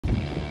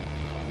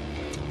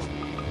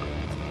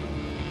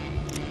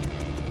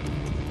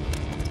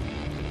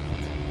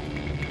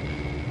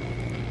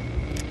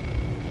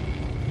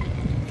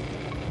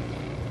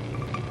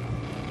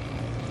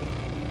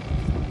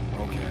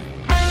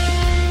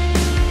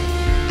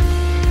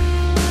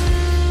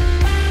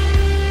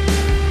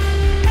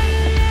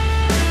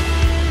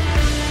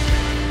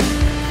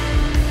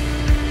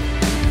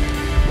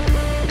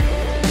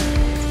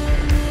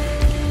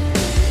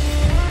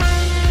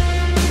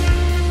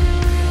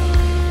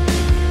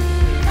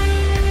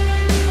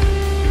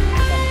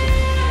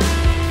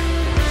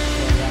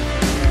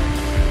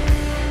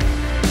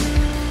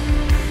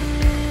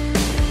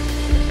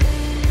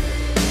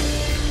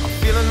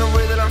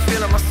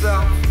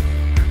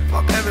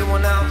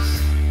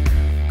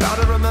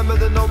Gotta remember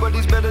that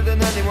nobody's better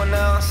than anyone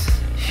else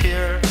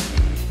here.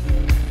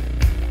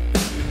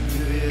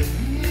 Do you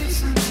need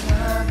some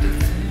time to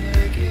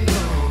think it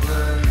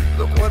over?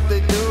 Look what they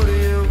do to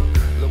you,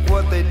 look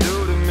what they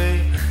do to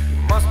me.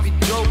 You must be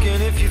joking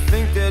if you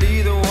think that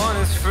either one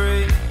is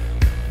free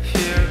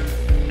here.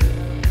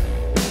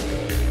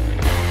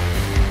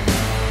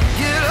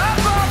 Get up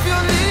off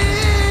your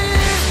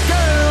knees,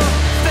 girl.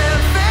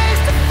 Stand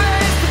face to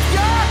face with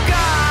your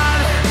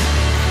God.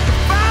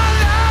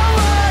 Find out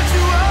what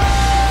you are.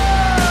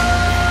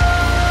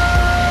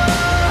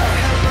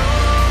 Hello,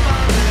 my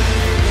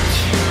name is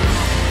human.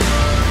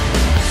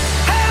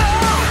 Hello,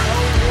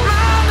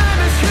 my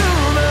name is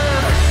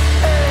human.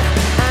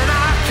 And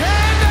I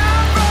came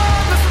down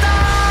from the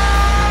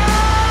stars.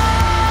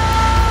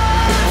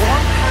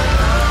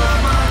 Hello,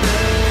 my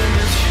name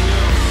is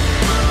human.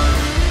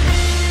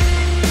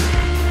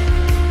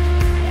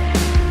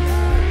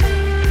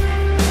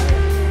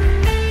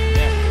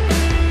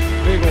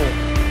 Big old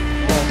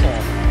Warsaw.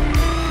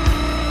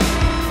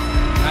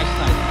 Nice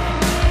sight.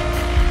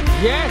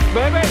 Yes,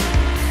 baby!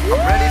 I'm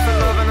ready for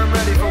love and I'm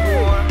ready for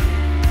war,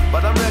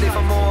 but I'm ready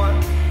for more.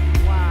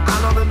 I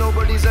know that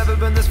nobody's ever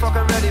been this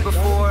fucking ready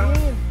before.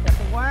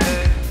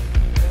 Hey.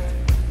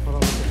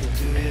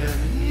 Do you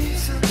need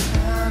some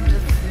time to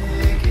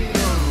think it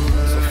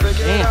over? So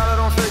figure it Damn. out or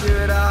don't figure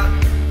it out.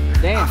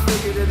 I Damn.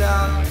 figured it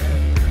out.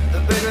 The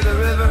bigger the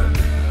river,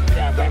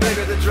 the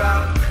bigger the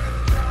drought.